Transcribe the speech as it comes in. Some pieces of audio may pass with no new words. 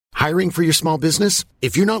Hiring for your small business?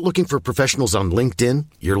 If you're not looking for professionals on LinkedIn,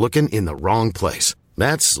 you're looking in the wrong place.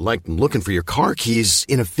 That's like looking for your car keys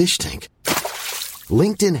in a fish tank.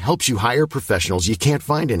 LinkedIn helps you hire professionals you can't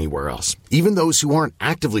find anywhere else, even those who aren't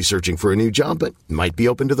actively searching for a new job but might be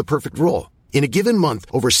open to the perfect role. In a given month,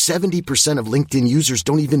 over 70% of LinkedIn users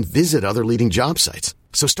don't even visit other leading job sites.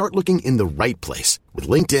 So start looking in the right place. With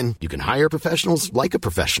LinkedIn, you can hire professionals like a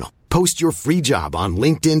professional. Post your free job on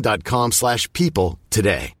linkedin.com/people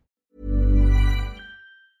today.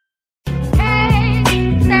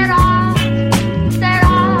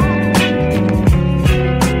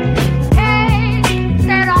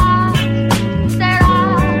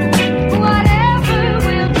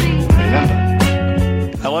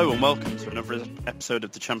 Hello and welcome to another episode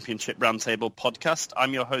of the Championship Roundtable podcast.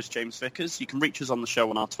 I'm your host, James Vickers. You can reach us on the show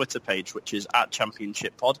on our Twitter page, which is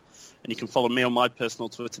 @ChampionshipPod, and you can follow me on my personal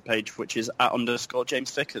Twitter page, which is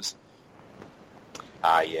 @_James Vickers.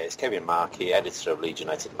 Hi, it's Kevin Markey, editor of Leeds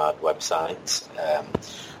United Mad website.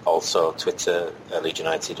 Also Twitter, Leeds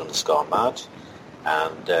United _Mad.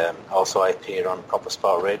 And also I appear on Proper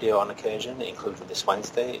Sport Radio on occasion, including this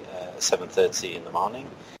Wednesday at 7:30 in the morning.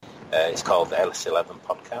 It's called the LS11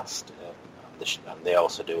 podcast, and they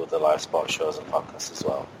also do other live sports shows and podcasts as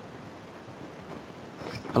well.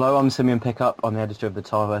 Hello, I'm Simeon Pickup. I'm the editor of the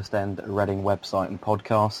Tilehurst End Reading website and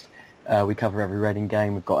podcast. We cover every Reading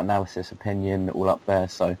game. We've got analysis, opinion, all up there.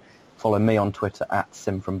 So follow me on Twitter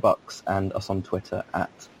 @SimFromBucks and us on Twitter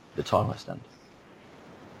 @the Tilehurst End.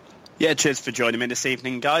 Yeah, cheers for joining me this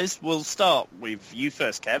evening, guys. We'll start with you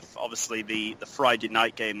first, Kev. Obviously, the Friday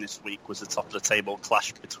night game this week was the top-of-the-table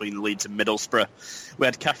clash between Leeds and Middlesbrough. We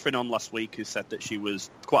had Catherine on last week who said that she was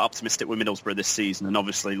quite optimistic with Middlesbrough this season, and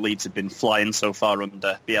obviously Leeds have been flying so far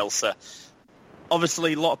under Bielsa.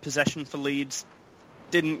 Obviously, a lot of possession for Leeds.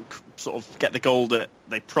 Didn't sort of get the goal that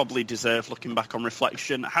they probably deserved, looking back on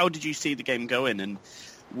reflection. How did you see the game going, and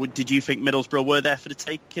did you think Middlesbrough were there for the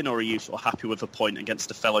taking, or are you sort of happy with a point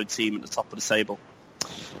against a fellow team at the top of the table?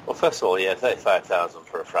 Well, first of all, 35,000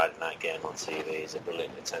 for a Friday night game on TV is a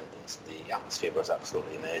brilliant attendance. The atmosphere was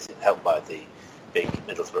absolutely amazing, helped by the big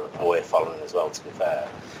Middlesbrough away following as well, to be fair.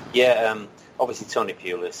 Obviously Tony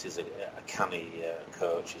Pulis is a canny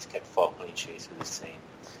coach. He's kept 4 clean sheets with his team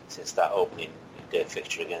since that opening day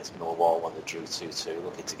fixture against Millwall when they drew 2-2,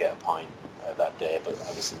 looking to get a point that day, but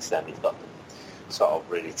ever since then he's got them sort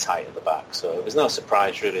of really tight at the back. So it was no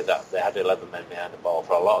surprise really that they had 11 men behind the ball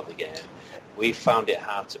for a lot of the game. We found it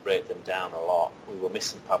hard to break them down a lot. We were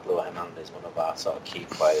missing Pablo Hernandez, one of our sort of key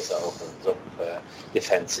players that opens up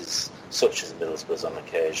defences such as Middlesbrough's on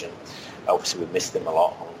occasion. Obviously we missed him a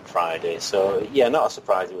lot on Friday. So yeah, not a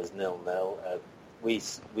surprise it was 0-0.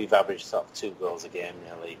 We've averaged sort of 2 goals a game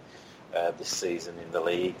nearly this season in the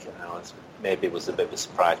league. Maybe it was a bit of a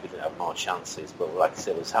surprise we didn't have more chances, but like I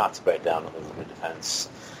said, it was hard to break down a Middlesbrough defence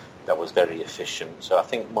that was very efficient. So I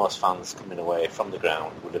think most fans coming away from the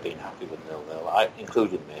ground would have been happy with 0-0,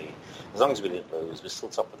 including me. As long as we didn't lose, we're still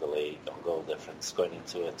top of the league on goal difference going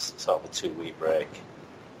into a sort of a 2-week break.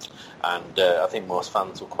 And I think most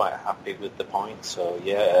fans were quite happy with the point. So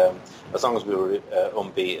yeah, as long as we were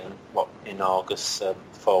unbeaten, in August,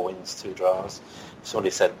 4 wins, 2 draws. If somebody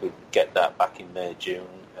said we'd get that back in May, June,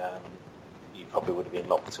 you probably would have been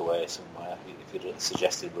locked away somewhere if you'd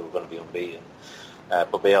suggested we were going to be unbeaten.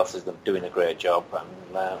 But Bielsa's doing a great job,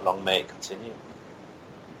 and long may it continue.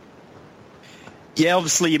 Yeah,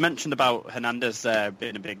 obviously you mentioned about Hernandez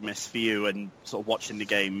being a big miss for you, and sort of watching the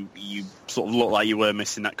game, you sort of looked like you were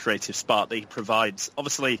missing that creative spark that he provides.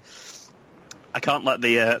 Obviously, I can't let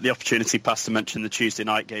the opportunity pass to mention the Tuesday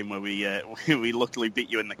night game where we luckily beat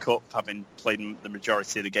you in the cup, having played the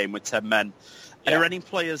majority of the game with 10 men. Yeah. Are there any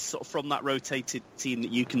players sort of from that rotated team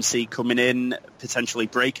that you can see coming in, potentially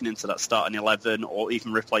breaking into that starting 11, or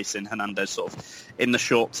even replacing Hernandez sort of in the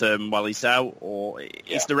short term while he's out? Or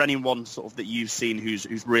is there anyone sort of that you've seen who's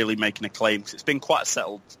really making a claim? Because it's been quite a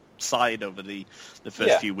settled side over the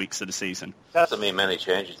first few weeks of the season. There hasn't been many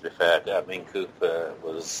changes, to be fair. I mean, Cooper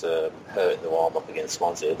was hurt in the warm-up against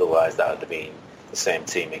Swansea, otherwise that would have been the same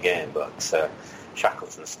team again, but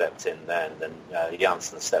Shackleton stepped in then,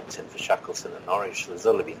 Janssen stepped in for Shackleton at Norwich. So there's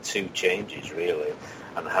only been 2 changes, really,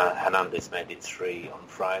 and Hernandez made it 3 on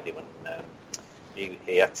Friday when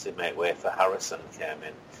he had to make way for Harrison came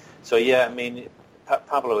in. So, yeah, I mean,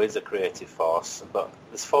 Pablo is a creative force, but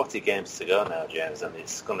there's 40 games to go now, James, and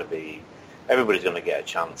it's going to be... Everybody's going to get a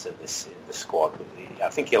chance in the squad. I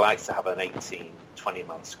think he likes to have an 18,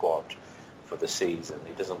 20-man squad for the season.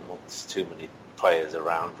 He doesn't want too many players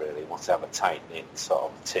around, really. He wants to have a tight-knit sort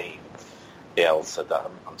of team. Bielsa that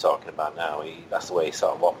I'm talking about now, that's the way he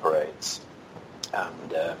sort of operates.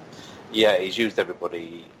 And, he's used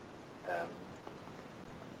everybody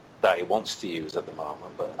that he wants to use at the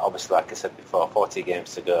moment. But obviously, like I said before, 40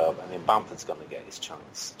 games to go. I mean, Bamford's going to get his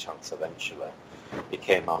chance eventually. He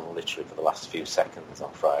came on literally for the last few seconds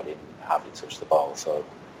on Friday and hardly touched the ball, so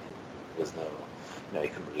there's he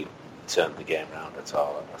couldn't really turn the game around at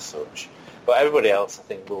all as such. But everybody else, I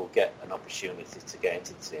think, will get an opportunity to get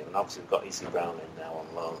into the team. And obviously, we've got Izzy Brown in now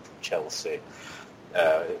on loan from Chelsea,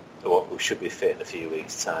 who should be fit in a few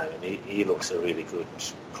weeks' time. And he looks a really good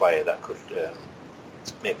player that could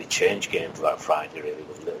maybe change games like Friday, really,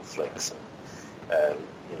 with little flicks and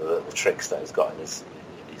the tricks that he's got in his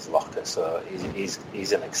locker. So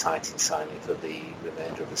he's an exciting signing for the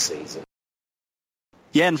remainder of the season.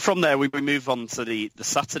 Yeah, and from there we move on to the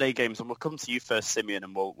Saturday games, and we'll come to you first, Simeon,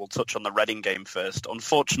 and we'll touch on the Reading game first.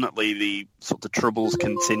 Unfortunately, the troubles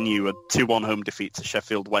continue. A 2-1 home defeat to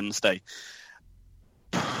Sheffield Wednesday.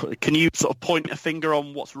 Can you sort of point a finger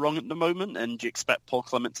on what's wrong at the moment, and do you expect Paul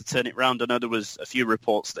Clement to turn it round? I know there was a few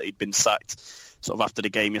reports that he'd been sacked sort of after the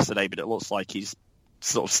game yesterday, but it looks like he's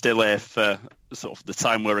sort of still here for sort of the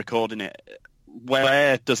time we're recording it.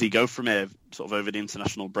 Where does he go from here, sort of over the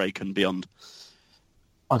international break and beyond?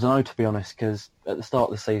 I don't know, to be honest, because at the start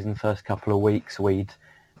of the season, first couple of weeks,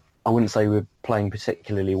 I wouldn't say we were playing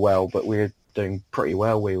particularly well, but we were doing pretty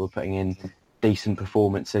well. We were putting in decent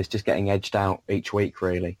performances, just getting edged out each week,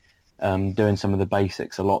 really. Doing some of the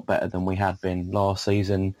basics a lot better than we had been last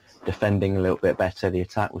season, defending a little bit better. The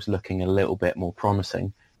attack was looking a little bit more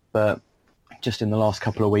promising. But just in the last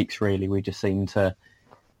couple of weeks, really, we just seemed to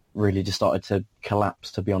really just started to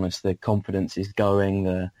collapse, to be honest. The confidence is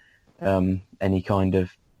going, any kind of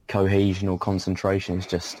cohesion or concentration is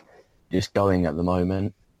just going at the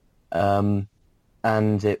moment. And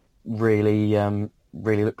it really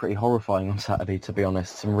looked pretty horrifying on Saturday, to be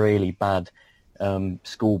honest. Some really bad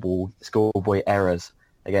schoolboy errors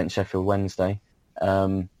against Sheffield Wednesday.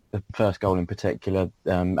 The first goal in particular,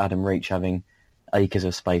 Adam Reach having acres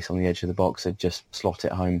of space on the edge of the box had just slot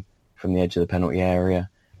it home from the edge of the penalty area.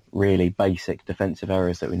 Really basic defensive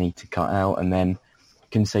errors that we need to cut out, and then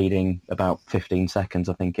conceding about 15 seconds,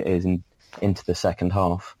 I think it is, into the second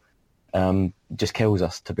half, just kills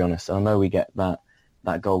us, to be honest. And I know we get that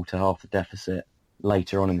goal to half the deficit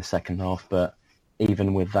later on in the second half, but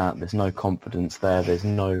even with that, there's no confidence there. There's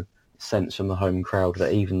no sense from the home crowd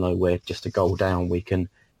that even though we're just a goal down, we can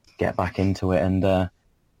get back into it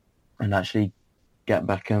and actually get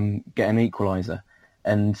back and get an equaliser.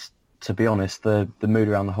 And to be honest, the mood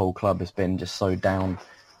around the whole club has been just so down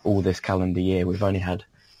all this calendar year. We've only had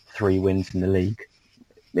 3 wins in the league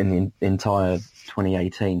in the entire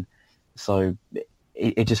 2018. So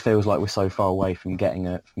it just feels like we're so far away from getting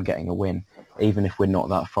a win. Even if we're not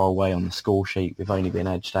that far away on the score sheet, we've only been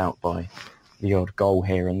edged out by the odd goal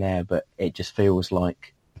here and there, but it just feels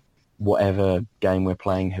like whatever game we're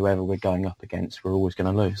playing, whoever we're going up against, we're always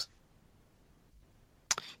going to lose.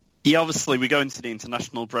 Yeah, obviously we go into the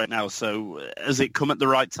international break now, so has it come at the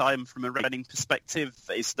right time from a Reading perspective?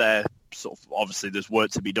 Is there obviously there's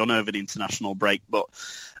work to be done over the international break, but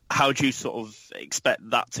how do you sort of expect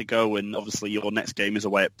that to go? And obviously your next game is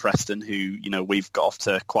away at Preston, who, we've got off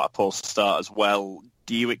to quite a poor start as well.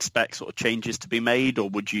 Do you expect sort of changes to be made, or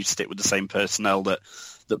would you stick with the same personnel that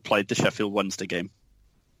played the Sheffield Wednesday game?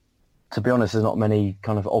 To be honest, there's not many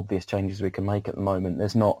kind of obvious changes we can make at the moment.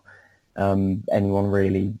 There's not anyone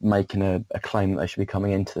really making a claim that they should be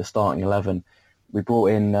coming into the starting 11. We brought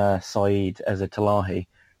in Saeed Ezatolahi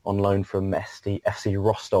on loan from FC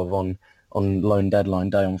Rostov on loan deadline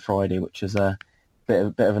day on Friday, which is a bit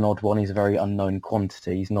of an odd one. He's a very unknown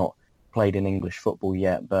quantity. He's not played in English football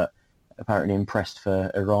yet, but apparently impressed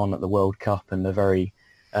for Iran at the World Cup and a very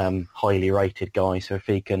highly rated guy. So if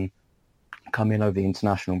he can come in over the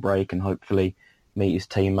international break and hopefully meet his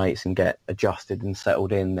teammates and get adjusted and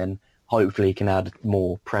settled in, then hopefully he can add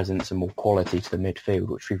more presence and more quality to the midfield,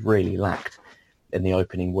 which we've really lacked in the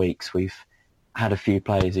opening weeks. We've had a few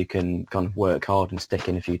players who can kind of work hard and stick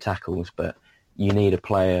in a few tackles, but you need a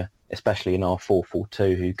player, especially in our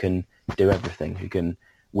 4-4-2, who can do everything, who can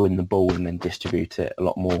win the ball and then distribute it a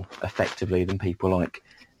lot more effectively than people like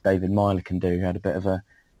David Myler can do, who had a bit of a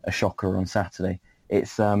shocker on Saturday.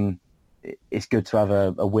 It's good to have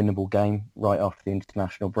a winnable game right after the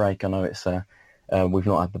international break. I know we've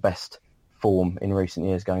not had the best form in recent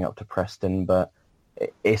years going up to Preston, but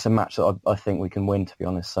it's a match that I think we can win, to be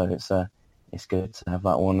honest. So it's good to have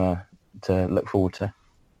that one to look forward to.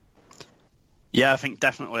 Yeah, I think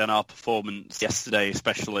definitely on our performance yesterday,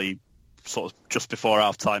 especially sort of just before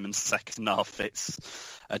half time and second half,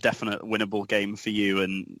 it's a definite winnable game for you.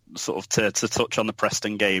 And sort of to touch on the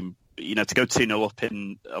Preston game, to go 2-0 up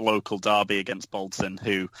in a local derby against Bolton,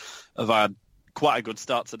 who have had quite a good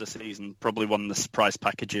start to the season, probably one of the surprise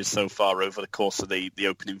packages so far over the course of the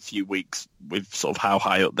opening few weeks with sort of how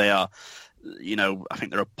high up they are. I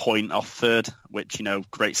think they're a point off third, which,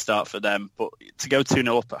 great start for them. But to go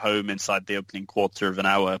 2-0 up at home inside the opening quarter of an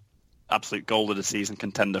hour, absolute goal of the season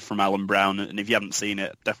contender from Alan Brown. And if you haven't seen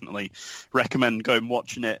it, definitely recommend going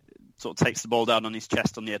watching it. Sort of takes the ball down on his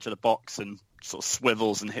chest on the edge of the box and sort of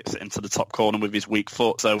swivels and hits it into the top corner with his weak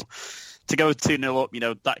foot. So to go 2-0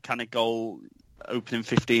 up, that kind of goal, opening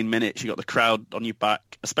 15 minutes, you got the crowd on your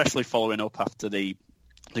back, especially following up after the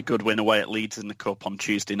good win away at Leeds in the Cup on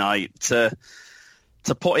Tuesday night. To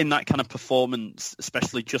put in that kind of performance,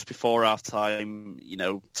 especially just before half-time,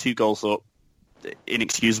 2 goals up,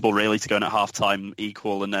 inexcusable really to go in at half-time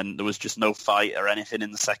equal, and then there was just no fight or anything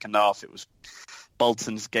in the second half. It was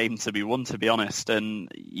Bolton's game to be won, to be honest. And,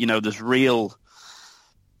 there's real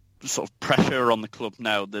sort of pressure on the club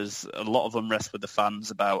now. There's a lot of unrest with the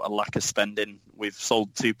fans about a lack of spending. We've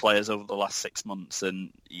sold 2 players over the last 6 months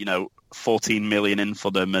and, 14 million in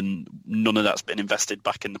for them, and none of that's been invested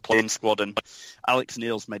back in the playing squad. And Alex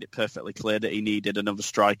Neil's made it perfectly clear that he needed another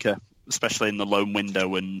striker, especially in the loan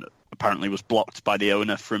window, and apparently was blocked by the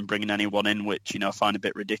owner from bringing anyone in, which, I find a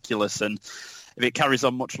bit ridiculous. And if it carries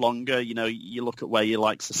on much longer, you look at where your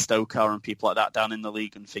likes of Stoke are and people like that down in the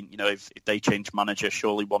league and think, if they change manager,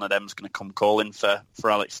 surely one of them's going to come calling for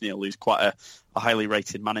Alex Neil, who's quite a highly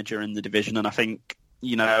rated manager in the division. And I think,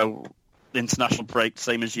 the international break,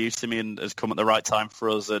 same as you, Simeon, has come at the right time for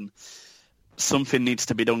us, and something needs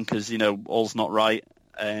to be done because, all's not right.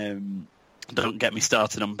 Don't get me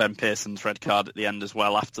started on Ben Pearson's red card at the end as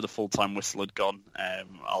well after the full-time whistle had gone.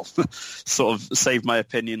 I'll sort of save my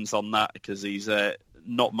opinions on that because he's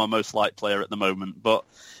not my most liked player at the moment. But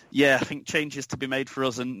yeah, I think changes to be made for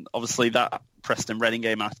us, and obviously that Preston Reading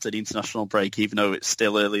game after the international break, even though it's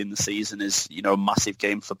still early in the season, is a massive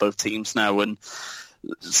game for both teams now, and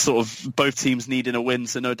sort of both teams needing a win,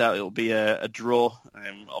 so no doubt it'll be a draw.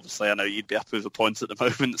 Obviously, I know you'd be happy with a point at the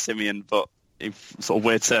moment, Simeon, but if sort of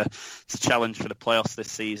we're to challenge for the playoffs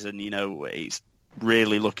this season, it's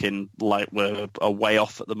really looking like we're a way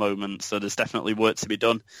off at the moment, so there's definitely work to be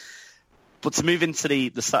done. But to move into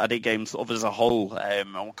the Saturday game sort of as a whole,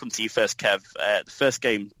 I'll come to you first, Kev. The first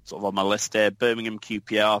game sort of on my list here, Birmingham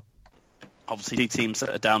QPR. Obviously, 2 teams that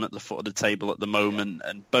are down at the foot of the table at the moment,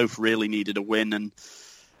 and both really needed a win. And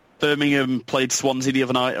Birmingham played Swansea the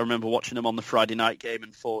other night. I remember watching them on the Friday night game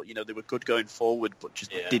and thought, they were good going forward, but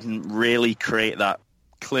just didn't really create that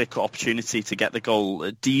clear-cut opportunity to get the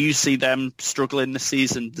goal. Do you see them struggling this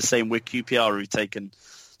season the same with QPR, who've taken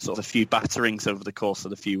sort of a few batterings over the course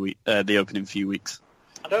of the opening few weeks?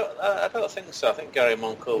 I don't think so. I think Gary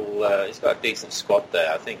Monk he's got a decent squad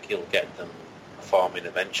there. I think he'll get them performing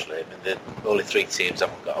eventually. I mean, the only 3 teams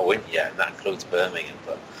haven't got a win yet, and that includes Birmingham.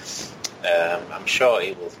 But I'm sure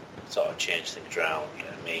he will sort of change things around.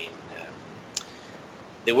 I mean,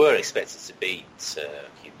 they were expected to beat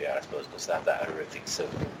QPR, I suppose, because they had that horrific 7-1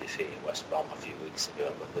 defeat at West Brom a few weeks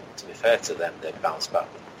ago. But to be fair to them, they bounced back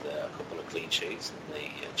with a couple of clean sheets in the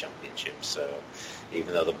Championship. So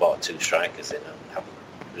even though they bought 2 strikers in and haven't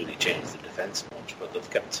really changed the defence much, but they've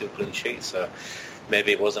kept 2 clean sheets. So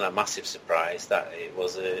maybe it wasn't a massive surprise that it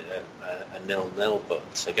was a 0-0.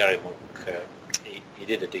 But Gary Monk, he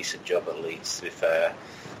did a decent job at Leeds, to be fair,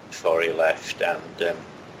 before he left, and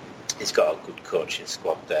he's got a good coaching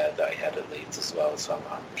squad there that he had at Leeds as well, so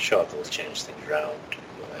I'm sure they'll change things around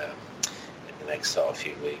in the next sort of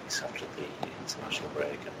few weeks after the international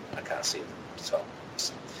break, and I can't see them sort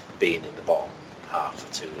of being in the bottom half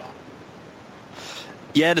for too long.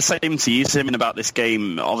 Yeah, the same to you, Simon, about this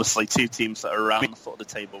game. Obviously, 2 teams that are around the foot of the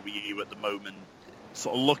table with you at the moment.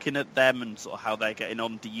 Sort of looking at them and sort of how they're getting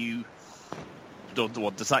on,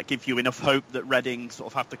 does that give you enough hope that Reading sort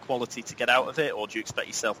of have the quality to get out of it, or do you expect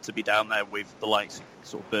yourself to be down there with the likes of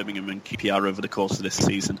sort of Birmingham and QPR over the course of this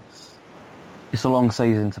season? It's a long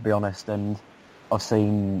season, to be honest, and I've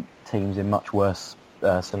seen teams in much worse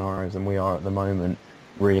scenarios than we are at the moment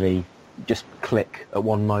really just click at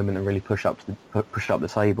one moment and really push up the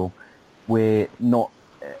table. We're not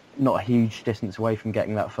a huge distance away from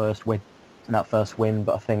getting that first win,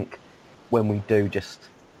 but I think when we do just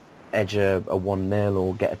edge a 1-0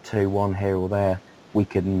 or get a 2-1 here or there, we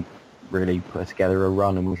can really put together a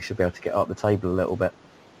run and we should be able to get up the table a little bit.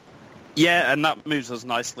 Yeah, and that moves us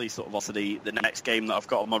nicely sort of onto the next game that I've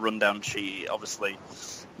got on my rundown sheet. Obviously,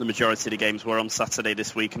 the majority of the games were on Saturday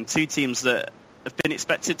this week, and 2 teams that have been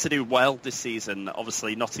expected to do well this season.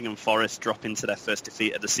 Obviously, Nottingham Forest dropping to their first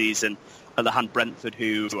defeat of the season at the hand Brentford,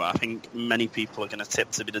 who I think many people are going to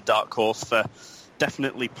tip to be the dark horse for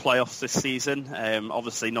definitely playoffs this season.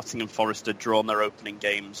 Obviously, Nottingham Forest had drawn their opening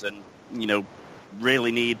games, and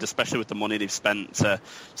really need, especially with the money they've spent, to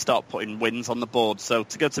start putting wins on the board. So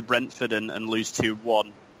to go to Brentford and lose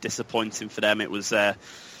 2-1, disappointing for them. It was a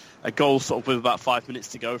goal sort of with about 5 minutes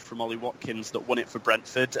to go from Ollie Watkins that won it for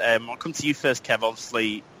Brentford. I'll come to you first, Kev.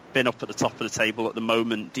 Obviously, been up at the top of the table at the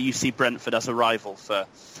moment. Do you see Brentford as a rival for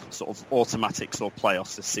sort of automatics or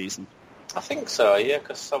playoffs this season? I think so, yeah,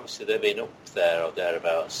 because obviously they've been up there or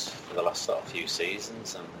thereabouts for the last sort of few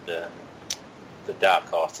seasons, and the dark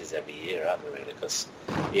horses every year, aren't they, really? Because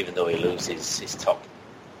even though he loses his top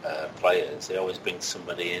players, he always brings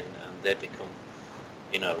somebody in, and they become,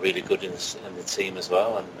 really good in the team as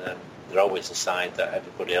well, and they're always a side that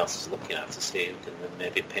everybody else is looking at to see who can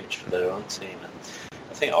maybe pinch for their own team. And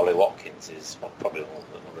I think Ollie Watkins is probably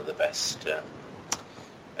one of the best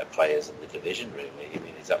players in the division, really. I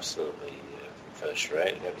mean, he's absolutely first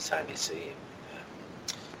rate. Every time you see him,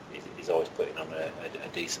 he's always putting on a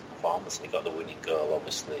decent performance. And he got the winning goal,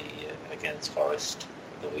 obviously, against Forest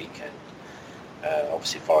the weekend.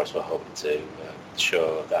 Obviously, Forest were hoping to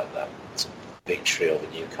show that victory over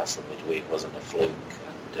Newcastle midweek wasn't a fluke.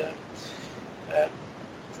 And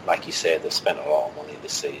like you said, they've spent a lot of money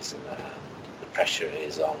this season. The pressure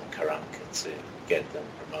is on Karanka to get them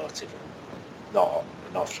promoted,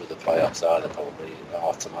 and not through the playoffs either, probably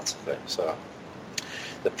automatically. So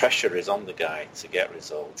the pressure is on the guy to get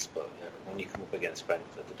results, but when you come up against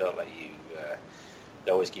Brentford, they don't let you.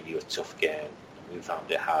 They always give you a tough game. We found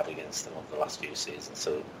it hard against them over the last few seasons.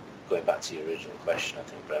 So going back to your original question, I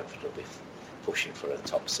think Brentford will be pushing for a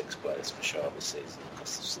top 6 place for sure this season,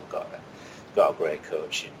 because they've still got a great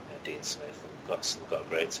coach in Dean Smith, and still got a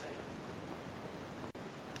great team.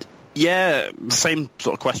 Yeah, same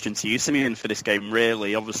sort of question to you, Simeon, for this game,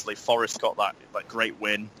 really. Obviously, Forest got that great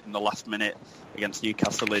win in the last minute against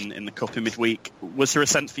Newcastle in the Cup in midweek. Was there a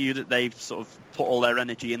sense for you that they've sort of put all their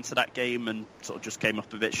energy into that game and sort of just came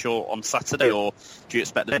up a bit short on Saturday, or do you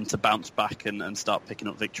expect them to bounce back and start picking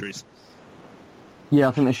up victories? Yeah,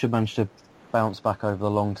 I think they should manage to bounce back over the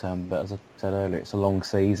long term, but as I said earlier, it's a long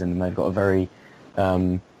season, and they've got a very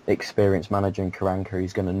experienced manager in Karanka.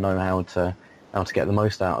 He's going to know how to get the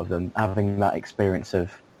most out of them. Having that experience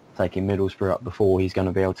of taking Middlesbrough up before, he's going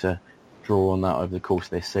to be able to draw on that over the course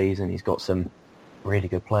of this season. He's got some really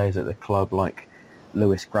good players at the club, like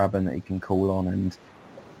Lewis Graben, that he can call on, and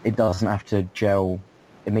it doesn't have to gel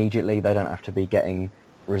immediately. They don't have to be getting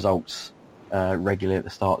results regularly at the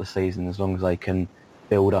start of the season. As long as they can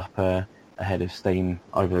build up a head of steam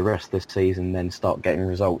over the rest of this season, then start getting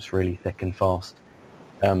results really thick and fast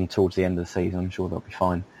towards the end of the season, I'm sure they'll be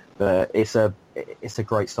fine. But it's a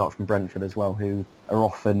great start from Brentford as well, who are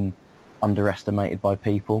often underestimated by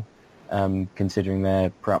people, considering they're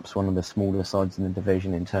perhaps one of the smaller sides in the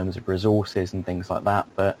division in terms of resources and things like that.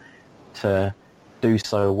 But to do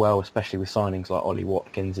so well, especially with signings like Ollie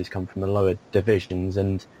Watkins, who's come from the lower divisions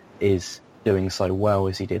and is doing so well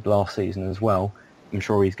as he did last season as well, I'm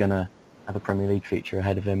sure he's going to have a Premier League future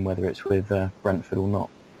ahead of him, whether it's with Brentford or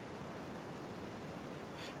not.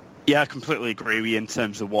 Yeah, I completely agree with you in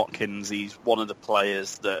terms of Watkins. He's one of the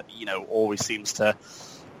players that, always seems to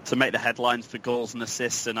make the headlines for goals and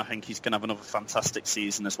assists, and I think he's going to have another fantastic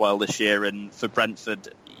season as well this year. And for Brentford,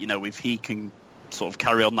 if he can sort of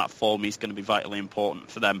carry on that form, he's going to be vitally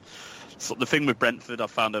important for them. So the thing with Brentford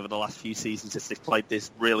I've found over the last few seasons is they've played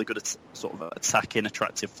this really good sort of attacking,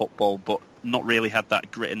 attractive football, but not really had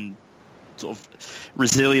that grit and sort of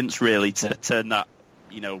resilience really to turn that,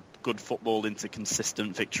 good football into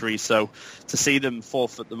consistent victories. So to see them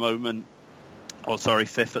fifth at the moment, only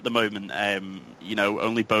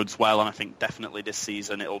bodes well, and I think definitely this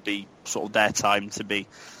season it'll be sort of their time to be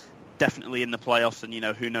definitely in the playoffs, and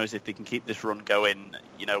who knows if they can keep this run going,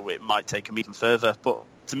 it might take them even further. But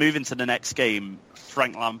to move into the next game,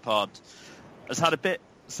 Frank Lampard has had a bit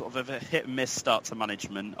sort of a hit and miss start to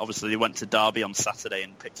management. Obviously they went to Derby on Saturday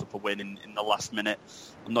and picked up a win in the last minute.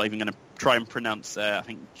 I'm not even going to try and pronounce I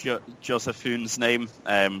think Josephoon's name,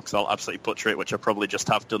 because I'll absolutely butcher it, which I probably just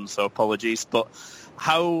have done, so apologies. But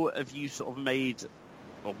how have you sort of made,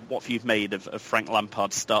 or what have you made of Frank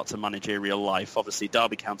Lampard's start to managerial life? Obviously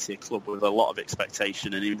Derby County, a club with a lot of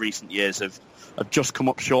expectation, and in recent years have just come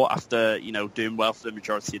up short after doing well for the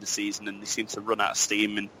majority of the season, and they seem to run out of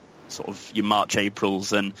steam in sort of your March,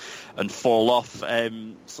 Aprils and fall off.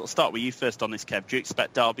 Sort of start with you first on this, Kev. Do you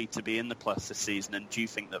expect Derby to be in the playoffs this season, and do you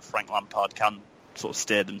think that Frank Lampard can sort of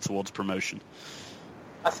steer them towards promotion?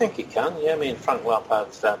 I think he can, yeah. I mean, Frank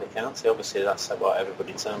Lampard's Derby County, obviously that's what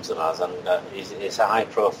everybody terms him as, and he's a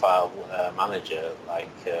high-profile manager, like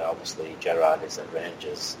obviously Gerrard is at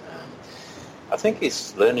Rangers. I think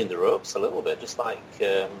he's learning the ropes a little bit, just like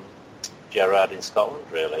Gerrard in Scotland,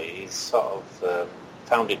 really. He's sort of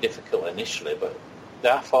found it difficult initially, but they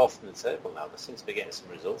are fourth in the table now. They seem to be getting some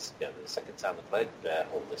results together. The second time they played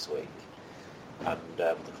Hull this week, and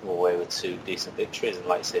they've come away with 2 decent victories. And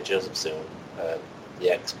like you say, Josephson,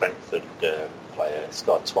 the ex-Brentford player,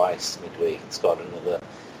 scored twice midweek and scored another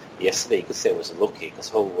yesterday. You could say it was lucky because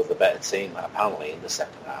Hull were the better team apparently in the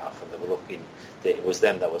second half, and they were looking. It was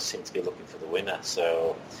them that seemed to be looking for the winner.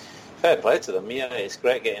 So fair play to them. Yeah, it's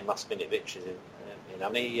great getting last-minute victories in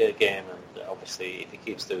any game, and obviously if he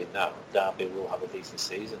keeps doing that, Derby will have a decent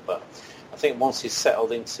season. But I think once he's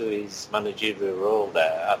settled into his managerial role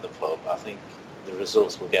there at the club, I think the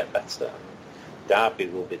results will get better. And Derby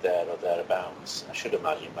will be there or thereabouts, I should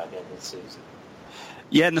imagine, by the end of the season.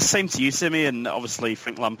 Yeah, and the same to you, Simi, and obviously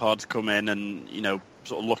Frank Lampard's come in and,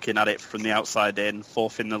 sort of looking at it from the outside in,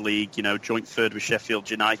 4th in the league, joint 3rd with Sheffield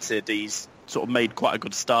United. He's sort of made quite a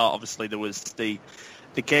good start. Obviously there was the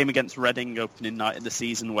game against Reading opening night of the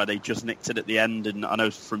season where they just nicked it at the end, and I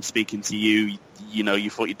know from speaking to you, you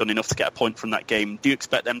thought you'd done enough to get a point from that game. Do you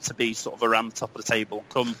expect them to be sort of around the top of the table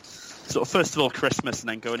come sort of first of all Christmas and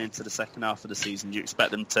then going into the second half of the season? Do you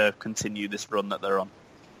expect them to continue this run that they're on?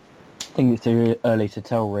 I think it's too early to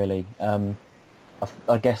tell, really.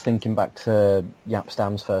 I guess thinking back to Jaap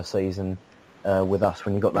Stam's first season with us,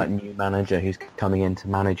 when you got that new manager who's coming into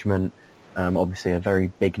management, obviously a very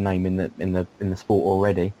big name in the sport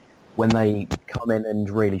already. When they come in and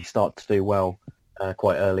really start to do well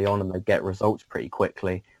quite early on, and they get results pretty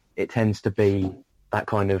quickly, it tends to be that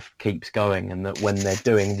kind of keeps going, and that when they're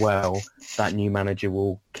doing well, that new manager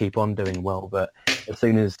will keep on doing well. But as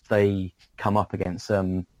soon as they come up against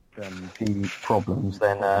few problems,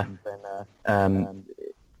 then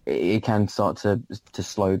it can start to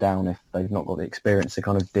slow down if they've not got the experience to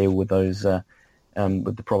kind of deal with those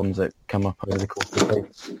with the problems that come up over the course of the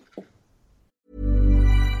season.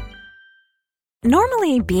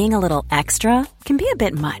 Normally, being a little extra can be a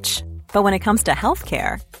bit much, but when it comes to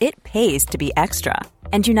healthcare, it pays to be extra.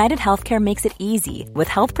 And United Healthcare makes it easy with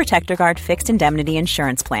Health Protector Guard fixed indemnity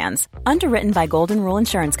insurance plans. Underwritten by Golden Rule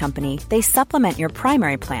Insurance Company, they supplement your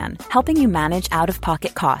primary plan, helping you manage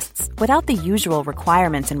out-of-pocket costs without the usual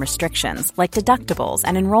requirements and restrictions like deductibles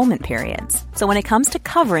and enrollment periods. So when it comes to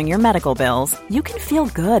covering your medical bills, you can feel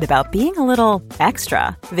good about being a little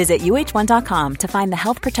extra. Visit UH1.com to find the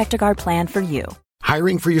Health Protector Guard plan for you.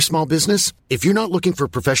 Hiring for your small business? If you're not looking for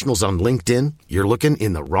professionals on LinkedIn, you're looking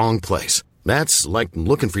in the wrong place. That's like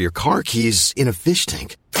looking for your car keys in a fish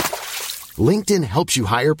tank. LinkedIn helps you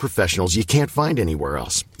hire professionals you can't find anywhere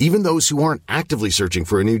else, even those who aren't actively searching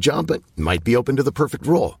for a new job but might be open to the perfect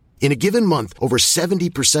role. In a given month, over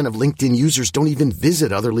 70% of LinkedIn users don't even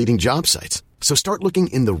visit other leading job sites. So start looking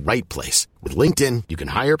in the right place. With LinkedIn, you can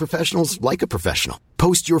hire professionals like a professional.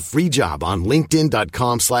 Post your free job on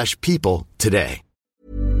linkedin.com/people today.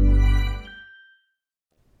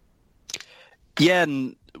 Yeah,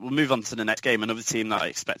 and we'll move on to the next game. Another team that I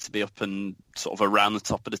expect to be up and sort of around the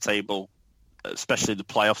top of the table, especially the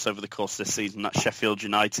playoffs over the course of this season. That's Sheffield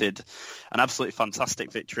United. An absolutely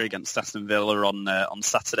fantastic victory against Aston Villa on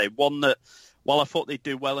Saturday. One that, while I thought they'd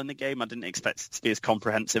do well in the game, I didn't expect it to be as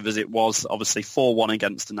comprehensive as it was. Obviously 4-1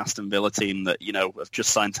 against an Aston Villa team that, have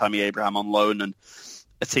just signed Tammy Abraham on loan, and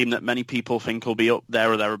a team that many people think will be up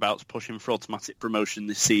there or thereabouts pushing for automatic promotion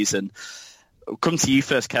this season. I'll come to you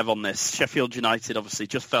first, Kev, on this. Sheffield United obviously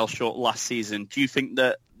just fell short last season. Do you think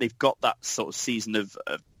that they've got that sort of season of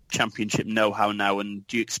championship know-how now, and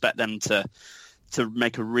do you expect them to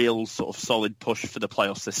make a real sort of solid push for the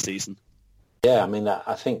playoffs this season? Yeah, I mean,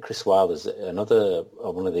 I think Chris Wilder's another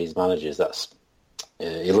one of these managers that's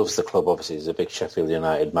he loves the club. Obviously, he's a big Sheffield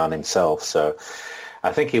United man himself, so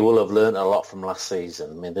I think he will have learned a lot from last season.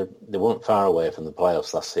 I mean, they weren't far away from the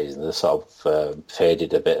playoffs last season. They sort of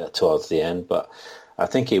faded a bit towards the end, but I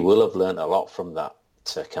think he will have learned a lot from that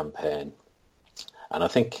campaign. And I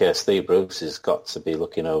think Steve Bruce has got to be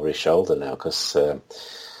looking over his shoulder now, because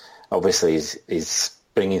obviously he's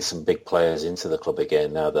bringing some big players into the club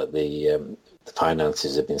again now that the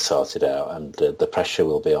finances have been sorted out, and the pressure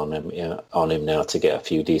will be on him now to get a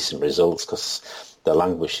few decent results, because they're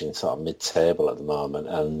languishing sort of mid-table at the moment.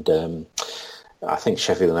 And I think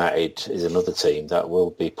Sheffield United is another team that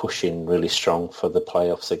will be pushing really strong for the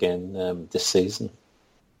playoffs again this season.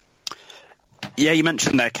 Yeah, you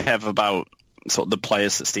mentioned there, Kev, about sort of the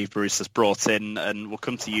players that Steve Bruce has brought in, and we'll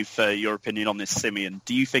come to you for your opinion on this, Simeon.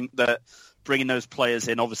 Do you think that bringing those players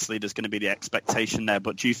in, obviously there's going to be the expectation there,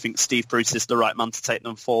 but do you think Steve Bruce is the right man to take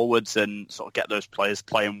them forwards and sort of get those players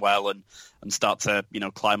playing well and start to,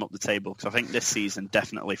 climb up the table? Because I think this season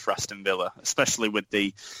definitely for Aston Villa, especially with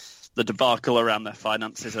the the debacle around their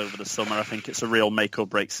finances over the summer. I think it's a real make or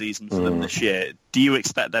break season for them this year. Do you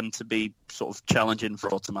expect them to be sort of challenging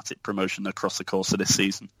for automatic promotion across the course of this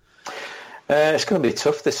season? It's going to be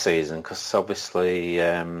tough this season because obviously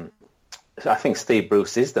I think Steve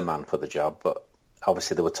Bruce is the man for the job, but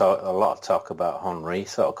obviously there were a lot of talk about Henry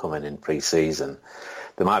sort of coming in pre-season.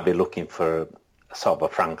 They might be looking for sort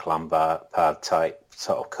of a Frank Lampard type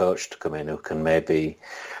sort of coach to come in who can maybe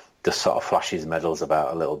just sort of flash his medals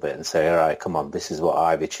about a little bit and say, all right, come on, this is what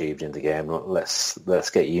I've achieved in the game. Let's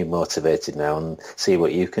get you motivated now and see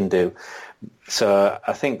what you can do. So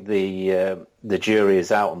I think the jury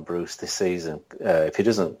is out on Bruce this season. If he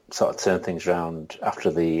doesn't sort of turn things around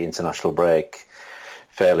after the international break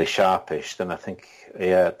fairly sharpish, then I think,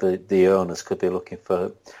 the owners could be looking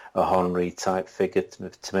for a Henry type figure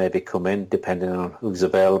to maybe come in, depending on who's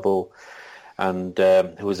available and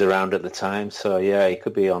who was around at the time. So, he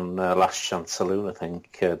could be on last chance saloon, I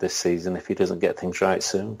think, this season if he doesn't get things right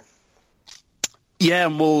soon. Yeah,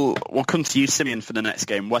 and we'll come to you, Simeon, for the next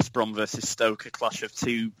game. West Brom versus Stoke, a clash of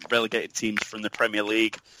two relegated teams from the Premier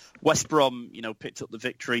League. West Brom, picked up the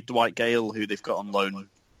victory. Dwight Gale, who they've got on loan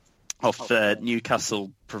off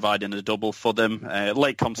Newcastle, providing a double for them.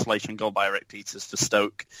 Late consolation goal by Eric Peters for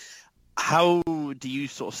Stoke. How do you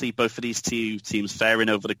sort of see both of these two teams faring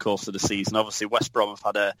over the course of the season? Obviously, West Brom have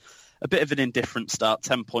had a bit of an indifferent start,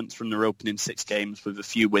 10 points from their opening 6 games with a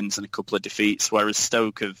few wins and a couple of defeats, whereas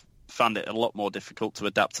Stoke have found it a lot more difficult to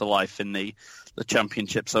adapt to life in the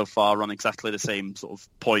Championship so far, on exactly the same sort of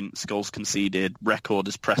points, goals conceded, record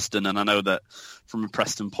as Preston. And I know that from a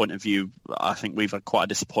Preston point of view, I think we've had quite a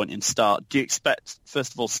disappointing start. Do you expect,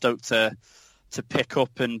 first of all, Stoke to pick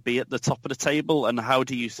up and be at the top of the table? And how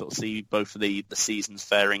do you sort of see both of the seasons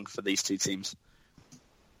faring for these two teams?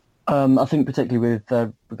 I think particularly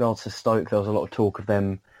with regards to Stoke, there was a lot of talk of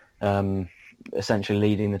them essentially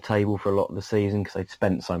leading the table for a lot of the season because they'd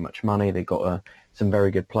spent so much money. They've got some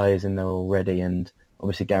very good players in there already, and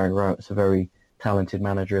obviously Gary Rowett's a very talented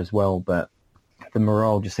manager as well, but the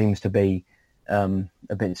morale just seems to be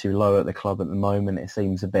a bit too low at the club at the moment. It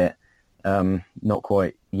seems a bit not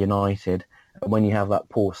quite united. When you have that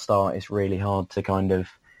poor start, it's really hard to kind of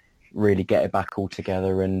really get it back all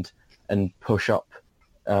together and push up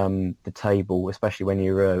the table, especially when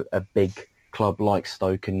you're a big club like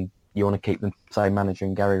Stoke and you want to keep them, say,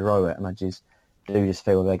 managing Gary Rowett. And I just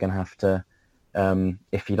feel they're going to have to,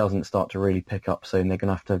 if he doesn't start to really pick up soon, they're going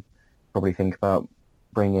to have to probably think about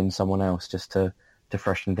bringing in someone else just to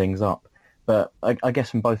freshen things up. But I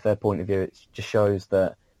guess from both their point of view, it just shows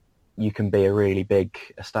that you can be a really big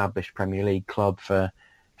established Premier League club for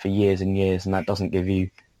years and years, and that doesn't give you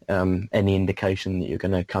any indication that you're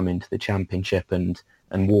going to come into the Championship and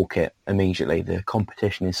walk it immediately. The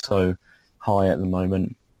competition is so high at the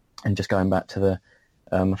moment. And just going back to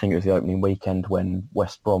I think it was the opening weekend when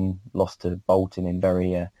West Brom lost to Bolton in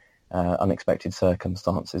very unexpected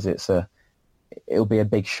circumstances. It'll be a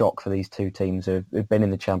big shock for these two teams who've been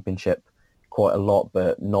in the Championship quite a lot,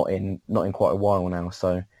 but not in quite a while now.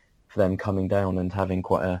 So for them coming down and having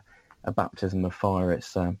quite a baptism of fire,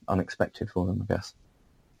 it's unexpected for them, I guess.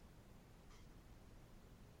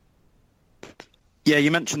 Yeah,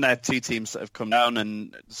 you mentioned there 2 teams that have come down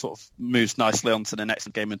and sort of moves nicely on to the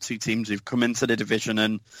next game, and 2 teams who've come into the division.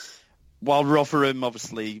 And while Rotherham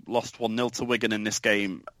obviously lost 1-0 to Wigan in this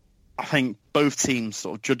game, I think both teams,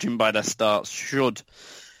 sort of judging by their starts, should,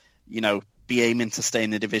 be aiming to stay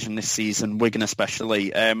in the division this season, Wigan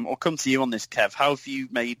especially. I'll come to you on this, Kev. How have you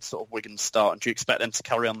made sort of Wigan's start, and do you expect them to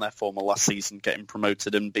carry on their form of last season, getting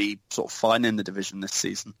promoted and be sort of fine in the division this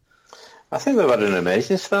season? I think they've had an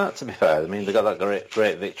amazing start, to be fair. I mean, they got that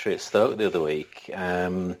great victory at Stoke the other week.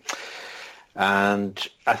 And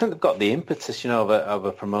I think they've got the impetus, of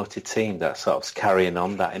a promoted team that's sort of carrying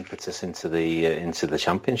on that impetus into the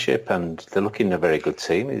Championship. And they're looking a very good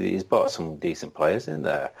team. He's brought some decent players in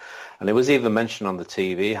there. And it was even mentioned on the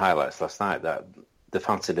TV highlights last night that they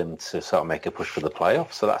fancied him to sort of make a push for the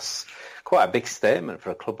playoffs. So that's quite a big statement for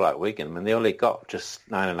a club like Wigan. I mean, they only got just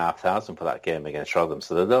 9,500 for that game against Rotherham,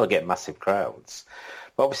 so they'll get massive crowds.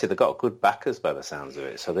 But obviously they've got good backers by the sounds of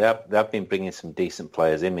it. So they have been bringing some decent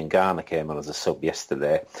players in. I mean, Garner came on as a sub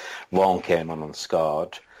yesterday. Vaughan came on and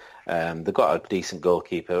scored. They've got a decent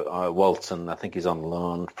goalkeeper. Walton, I think he's on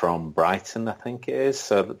loan from Brighton, I think it is.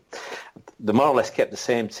 So they more or less kept the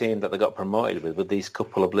same team that they got promoted with these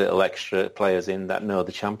couple of little extra players in that know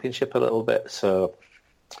the Championship a little bit. So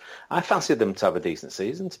I fancied them to have a decent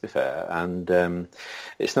season, to be fair, and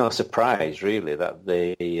it's no surprise really that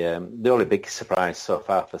the only big surprise so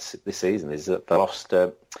far for this season is that they lost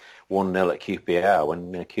 1-0 at QPR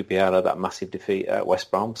when QPR had that massive defeat at West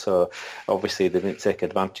Brom. So obviously they didn't take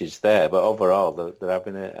advantage there. But overall, they're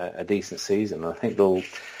having a decent season. I think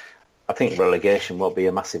relegation won't be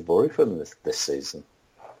a massive worry for them this season.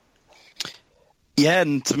 Yeah,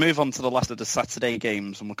 and to move on to the last of the Saturday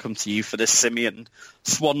games, and we'll come to you for this, Simeon.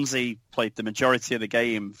 Swansea played the majority of the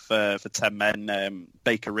game for 10 men.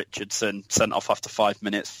 Baker Richardson sent off after 5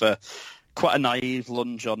 minutes for quite a naive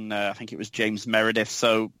lunge on, I think it was James Meredith.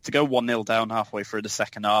 So to go 1-0 down halfway through the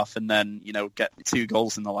second half and then, get 2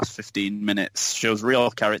 goals in the last 15 minutes shows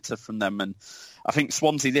real character from them. And I think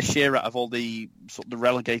Swansea this year, out of all the sort of the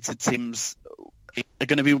relegated teams, are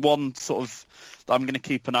going to be one sort of that I'm going to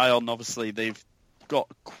keep an eye on. Obviously, they've got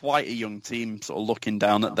quite a young team sort of looking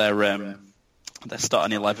down at their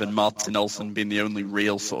starting 11, Martin Olsen being the only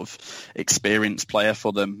real sort of experienced player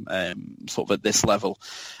for them sort of at this level.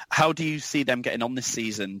 How do you see them getting on this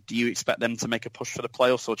season? Do you expect them to make a push for the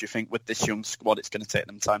playoffs, or do you think with this young squad it's going to take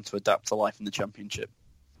them time to adapt to life in the Championship?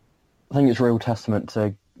 I think it's a real testament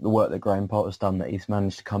to the work that Graham Potter's done, that he's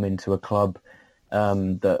managed to come into a club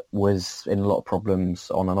that was in a lot of problems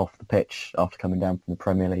on and off the pitch after coming down from the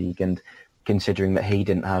Premier League, and considering that he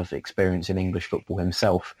didn't have experience in English football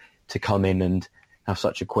himself, to come in and have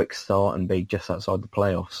such a quick start and be just outside the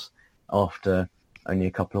playoffs after only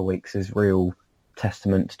a couple of weeks is real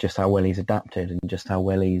testament to just how well he's adapted and just how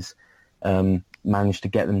well he's managed to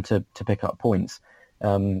get them to pick up points.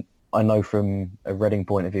 I know from a Reading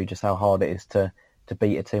point of view just how hard it is to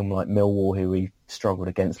beat a team like Millwall, who we struggled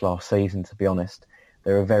against last season, to be honest.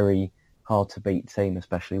 They're a very hard to beat team,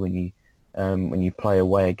 especially when you play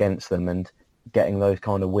away against them, and getting those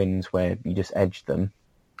kind of wins where you just edge them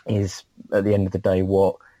is, at the end of the day,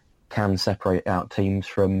 what can separate out teams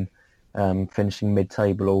from finishing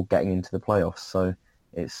mid-table or getting into the playoffs. So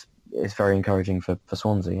it's very encouraging for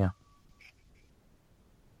Swansea, yeah.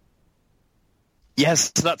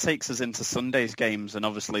 Yes, so that takes us into Sunday's games, and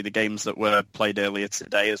obviously the games that were played earlier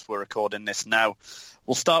today as we're recording this now.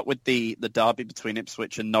 We'll start with the derby between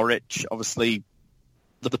Ipswich and Norwich. Obviously,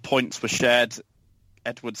 the points were shared.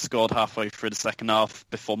 Edwards scored halfway through the second half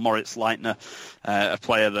before Moritz Leitner, a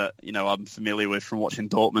player that I'm familiar with from watching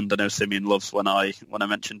Dortmund. I know Simeon loves when I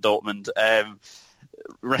mention Dortmund.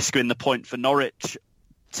 Rescuing the point for Norwich.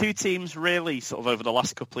 Two teams really sort of over the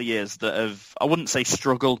last couple of years that have, I wouldn't say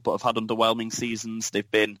struggled, but have had underwhelming seasons. They've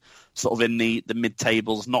been sort of in the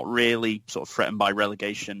mid-tables, not really sort of threatened by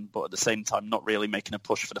relegation, but at the same time not really making a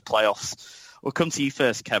push for the playoffs. We'll come to you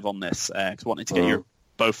first, Kev, on this, because I wanted to get your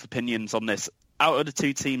both opinions on this. Out of the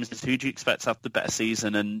two teams, who do you expect to have the better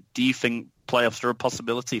season, and do you think playoffs are a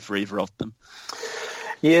possibility for either of them?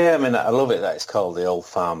 Yeah, I mean, I love it that it's called the Old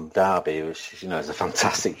Farm Derby, which, is a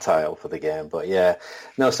fantastic title for the game. But yeah,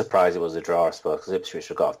 no surprise it was a draw, I suppose, because Ipswich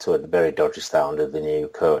have got off to a very dodgy start under the new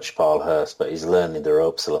coach, Paul Hurst, but he's learning the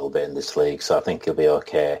ropes a little bit in this league, so I think he'll be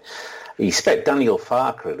okay. You expect Daniel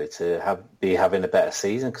Farke really to be having a better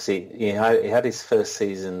season, because he had his first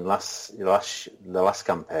season the last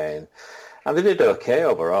campaign, and they did okay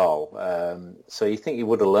overall. So you think he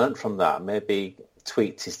would have learnt from that, maybe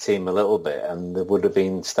tweaked his team a little bit, and they would have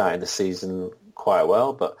been starting the season quite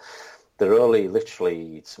well. But they're only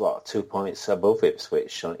literally 2 points above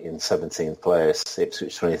Ipswich in 17th place.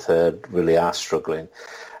 Ipswich 23rd really are struggling.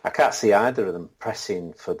 I can't see either of them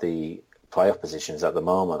pressing for the playoff positions at the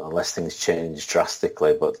moment unless things change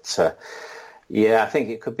drastically. But I think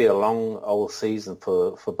it could be a long old season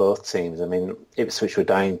for both teams. I mean, Ipswich were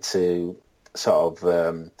dying to sort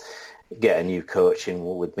of get a new coach in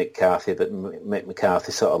with Mick McCarthy, but Mick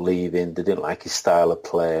McCarthy sort of leaving. They didn't like his style of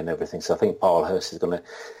play and everything. So I think Paul Hurst it's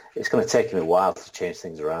going to take him a while to change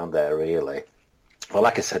things around there, really. Well,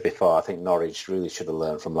 like I said before, I think Norwich really should have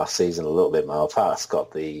learned from last season a little bit more. Farke's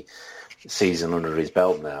got the season under his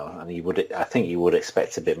belt now, and I think you would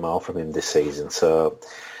expect a bit more from him this season. So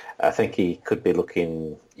I think he could be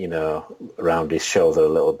looking, around his shoulder a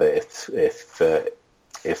little bit if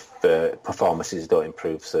performances don't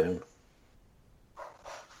improve soon.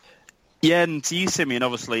 Yeah, and to you, Simeon,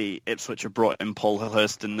 obviously Ipswich have brought in Paul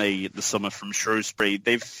Hurst in the summer from Shrewsbury.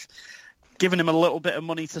 They've given him a little bit of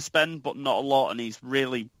money to spend, but not a lot, and he's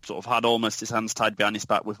really sort of had almost his hands tied behind his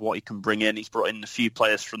back with what he can bring in. He's brought in a few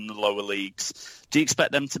players from the lower leagues. Do you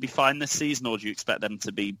expect them to be fine this season, or do you expect them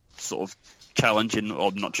to be sort of challenging,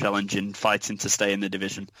 or not challenging, fighting to stay in the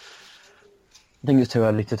division? I think it's too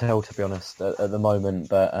early to tell, to be honest, at the moment,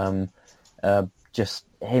 but just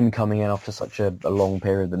him coming in after such a long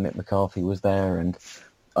period that Mick McCarthy was there, and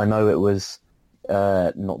I know it was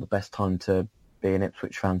not the best time to be an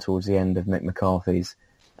Ipswich fan towards the end of Mick McCarthy's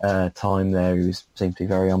time there. He seemed to be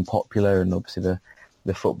very unpopular, and obviously the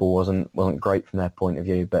the football wasn't great from their point of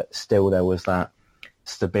view, but still there was that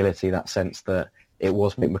stability, that sense that it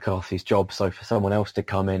was Mick McCarthy's job. So for someone else to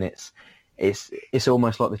come in, it's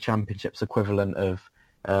almost like the Championship's equivalent of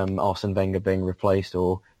Arsene Wenger being replaced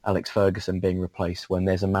or Alex Ferguson being replaced. When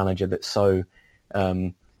there's a manager that's so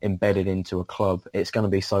embedded into a club, it's going to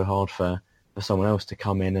be so hard for someone else to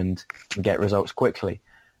come in and get results quickly.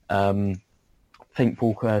 I think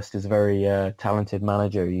Paul Hurst is a very talented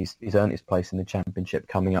manager. He's earned his place in the Championship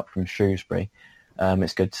coming up from Shrewsbury.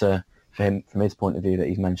 It's good for him, from his point of view, that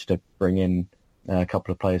he's managed to bring in a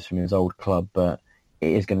couple of players from his old club, but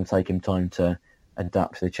it is going to take him time to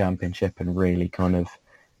adapt to the Championship and really kind of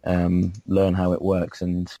learn how it works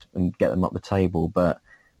and get them up the table. But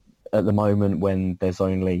at the moment, when there's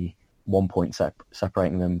only 1 point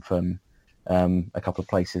separating them from a couple of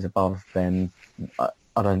places above, then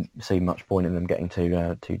I don't see much point in them getting too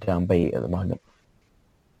downbeat at the moment.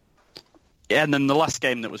 Yeah, and then the last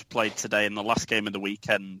game that was played today and the last game of the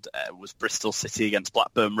weekend was Bristol City against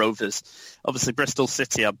Blackburn Rovers. Obviously, Bristol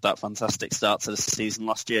City had that fantastic start to the season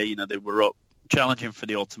last year. You know, they were up challenging for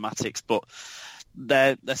the automatics, but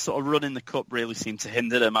their sort of run in the cup really seemed to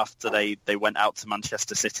hinder them after they went out to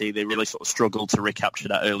Manchester City. They really sort of struggled to recapture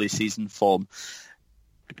that early season form.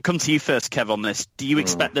 Come to you first, Kev, on this. Do you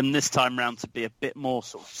expect them this time round to be a bit more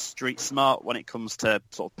sort of street smart when it comes to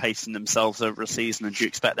sort of pacing themselves over a season, and do you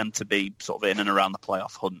expect them to be sort of in and around the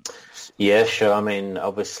playoff hunt? Yeah, sure. I mean,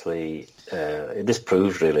 obviously, this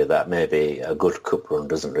proves really that maybe a good cup run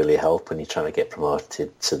doesn't really help when you're trying to get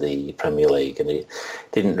promoted to the Premier League, and it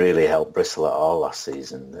didn't really help Bristol at all last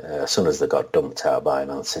season. As soon as they got dumped out by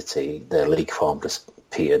Man City, their league form just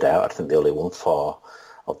petered out. I think they only won 4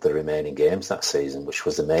 of the remaining games that season, which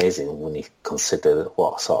was amazing when you consider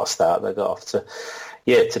what sort of start they got off to.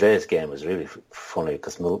 Yeah, today's game was really funny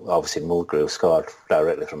because obviously Mulgrew scored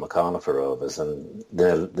directly from a corner for Rovers, and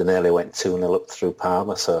they nearly went 2-0 up through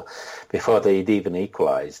Palmer. So before they'd even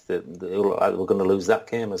equalised, they looked like they were going to lose that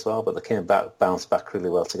game as well, but they bounced back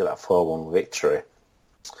really well to get that 4-1 victory.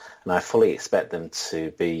 And I fully expect them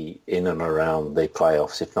to be in and around the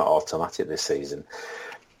playoffs, if not automatic, this season.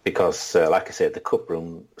 Because, like I said, the cup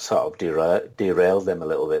run sort of derailed them a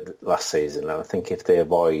little bit last season. And I think if they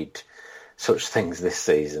avoid such things this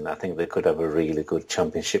season, I think they could have a really good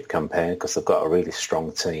Championship campaign because they've got a really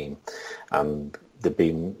strong team. And they've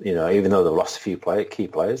been, you know, even though they've lost a few key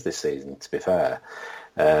players this season, to be fair,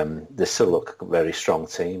 they still look a very strong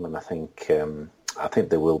team. And I think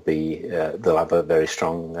they will be, they'll have a very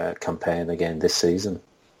strong campaign again this season.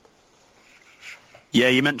 Yeah,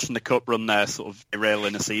 you mentioned the cup run there, sort of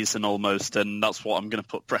derailing a season almost, and that's what I'm going to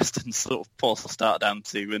put Preston's sort of poor start down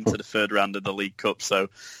to into the third round of the League Cup. So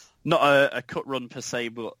not a cut run per se,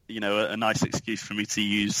 but, you know, a nice excuse for me to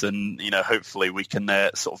use, and, you know, hopefully we can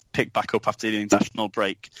sort of pick back up after the international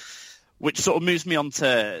break. Which sort of moves me on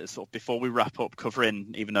to, sort of before we wrap up,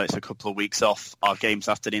 covering, even though it's a couple of weeks off, our games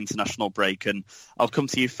after the international break. And I'll come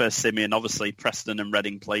to you first, Simeon. Obviously, Preston and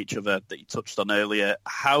Reading play each other, that you touched on earlier.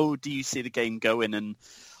 How do you see the game going? And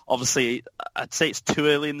obviously, I'd say it's too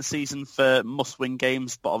early in the season for must-win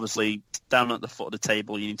games, but obviously, down at the foot of the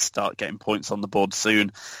table, you need to start getting points on the board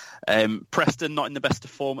soon. Preston not in the best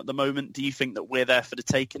of form at the moment. Do you think that we're there for the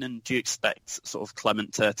taking, and do you expect sort of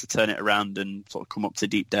Clement to turn it around and sort of come up to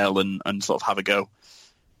Deepdale and sort of have a go?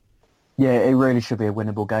 Yeah, it really should be a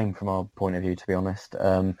winnable game from our point of view, to be honest.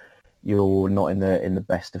 You're not in the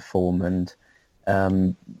best of form, and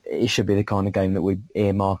it should be the kind of game that we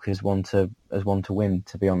earmark as one to win,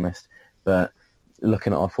 to be honest. But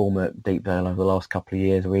looking at our form at Deepdale over the last couple of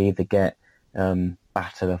years, we either get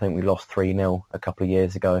battered. I think we lost 3-0 a couple of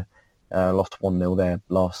years ago, lost 1-0 there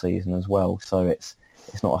last season as well. So it's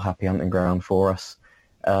not a happy hunting ground for us,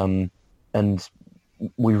 and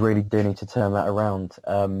we really do need to turn that around.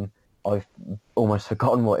 I've almost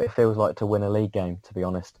forgotten what it feels like to win a league game, to be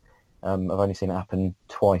honest. I've only seen it happen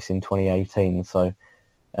twice in 2018, so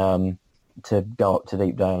to go up to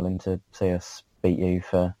Deepdale and to see us beat you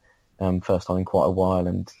for first time in quite a while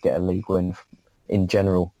and get a league win in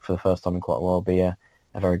general for the first time in quite a while will be a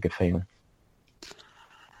very good feeling.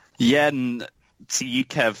 Yeah, and to you,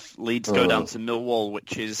 Kev, Leeds go down to Millwall,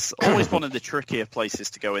 which is always one of the trickier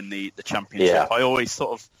places to go in the Championship. Yeah. I always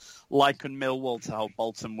sort of liken Millwall to how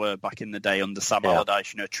Bolton were back in the day under Sam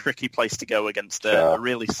Allardyce. You know, a tricky place to go against a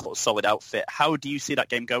really sort of solid outfit. How do you see that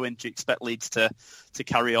game going? Do you expect Leeds to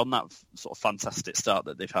carry on that sort of fantastic start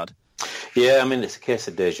that they've had? Yeah, I mean, it's a case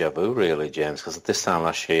of deja vu, really, James, because at this time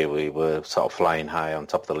last year we were sort of flying high on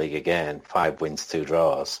top of the league again, 5 wins, 2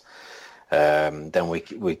 draws. Then we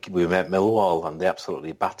met Millwall and they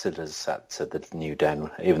absolutely battered us at the New Den,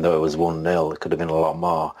 even though it was 1-0. It could have been a lot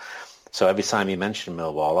more. So every time you mention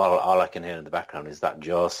Millwall, all I can hear in the background is that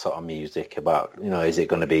Jaws sort of music about, is it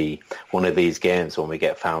going to be one of these games when we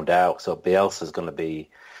get found out? So Bielsa's going to be,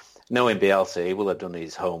 knowing Bielsa, he will have done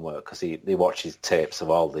his homework because he watches tapes of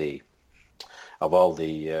all the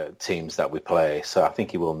teams that we play. So I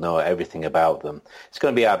think he will know everything about them. It's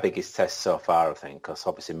going to be our biggest test so far, I think, because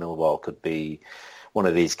obviously Millwall could be one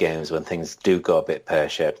of these games when things do go a bit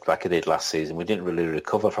pear-shaped, like it did last season. We didn't really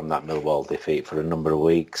recover from that Millwall defeat for a number of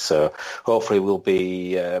weeks, so hopefully we'll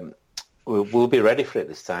be ready for it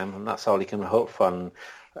this time, and that's all you can hope for. And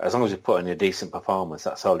as long as we put in a decent performance,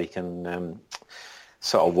 that's all you can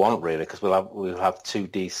sort of want, really, because we'll have 2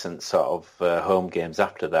 decent sort of home games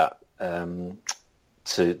after that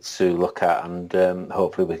to look at, and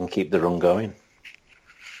hopefully we can keep the run going.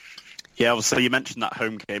 Yeah, obviously you mentioned that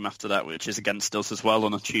home game after that, which is against us as well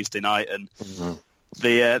on a Tuesday night, and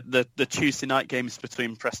the Tuesday night games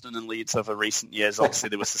between Preston and Leeds over recent years, obviously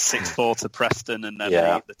there was the 6-4 to Preston and then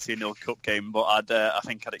the 2-0 cup game, but I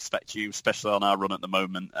think I'd expect you, especially on our run at the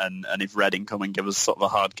moment, and if Reading come and give us sort of a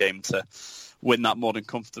hard game, to win that more than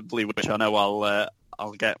comfortably, which I know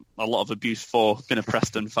I'll get a lot of abuse for being a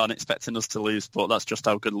Preston fan, expecting us to lose, but that's just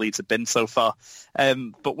how good Leeds have been so far.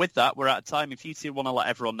 But with that, we're out of time. If you two want to let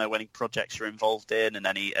everyone know any projects you're involved in and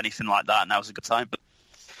anything like that, now's a good time.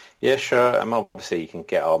 Yeah, sure. Obviously, you can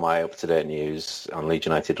get all my up-to-date news on Leeds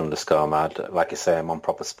United_mad. Like I say, I'm on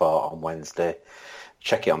Proper Sport on Wednesday.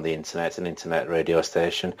 Check it on the internet. It's an internet radio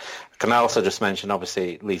station. Can I also just mention,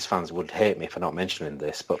 obviously, Leeds fans would hate me for not mentioning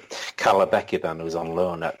this, but Kala Bekiban was on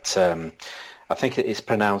loan at... I think it is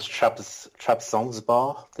pronounced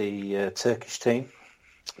Trabzonspor, the Turkish team.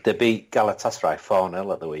 They beat Galatasaray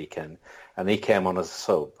 4-0 at the weekend, and he came on as a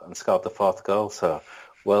sub and scored the 4th goal. So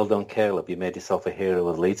well done, Caleb. You made yourself a hero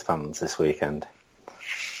with Leeds fans this weekend.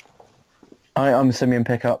 I'm Simeon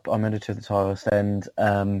Pickup. I'm editor of the Tilehurst End.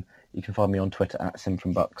 You can find me on Twitter at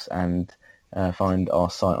SimFromBucks and find our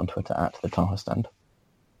site on Twitter at the Tilehurst End.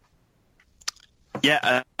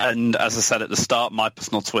 Yeah, and as I said at the start, my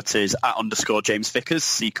personal Twitter is @_James Vickers.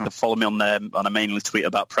 So you can follow me on there, and I mainly tweet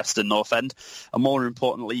about Preston North End. And more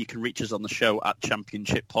importantly, you can reach us on the show at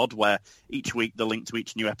Championship Pod, where each week the link to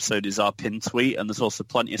each new episode is our pinned tweet, and there's also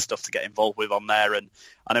plenty of stuff to get involved with on there. And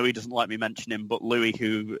I know he doesn't like me mentioning him, but Louis,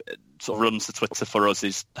 who sort of runs the Twitter for us,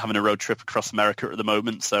 is having a road trip across America at the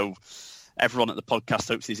moment, so everyone at the podcast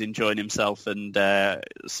hopes he's enjoying himself, and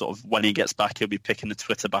sort of when he gets back, he'll be picking the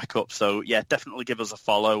Twitter back up. So yeah, definitely give us a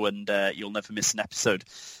follow, and you'll never miss an episode.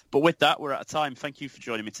 But with that, we're out of time. Thank you for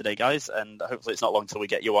joining me today, guys, and hopefully it's not long till we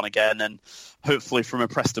get you on again. And hopefully from a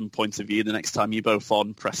Preston point of view, the next time you're both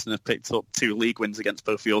on, Preston have picked up 2 league wins against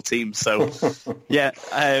both of your teams. So enjoy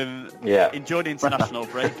the international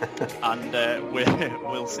break, and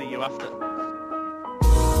we'll see you after.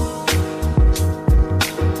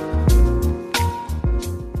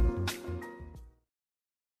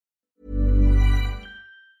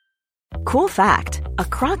 Cool fact, a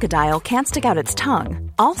crocodile can't stick out its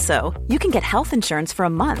tongue. Also, you can get health insurance for a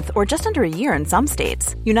month or just under a year in some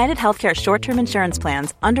states. United Healthcare short-term insurance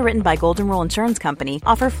plans, underwritten by Golden Rule Insurance Company,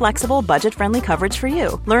 offer flexible, budget-friendly coverage for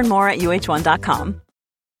you. Learn more at uh1.com.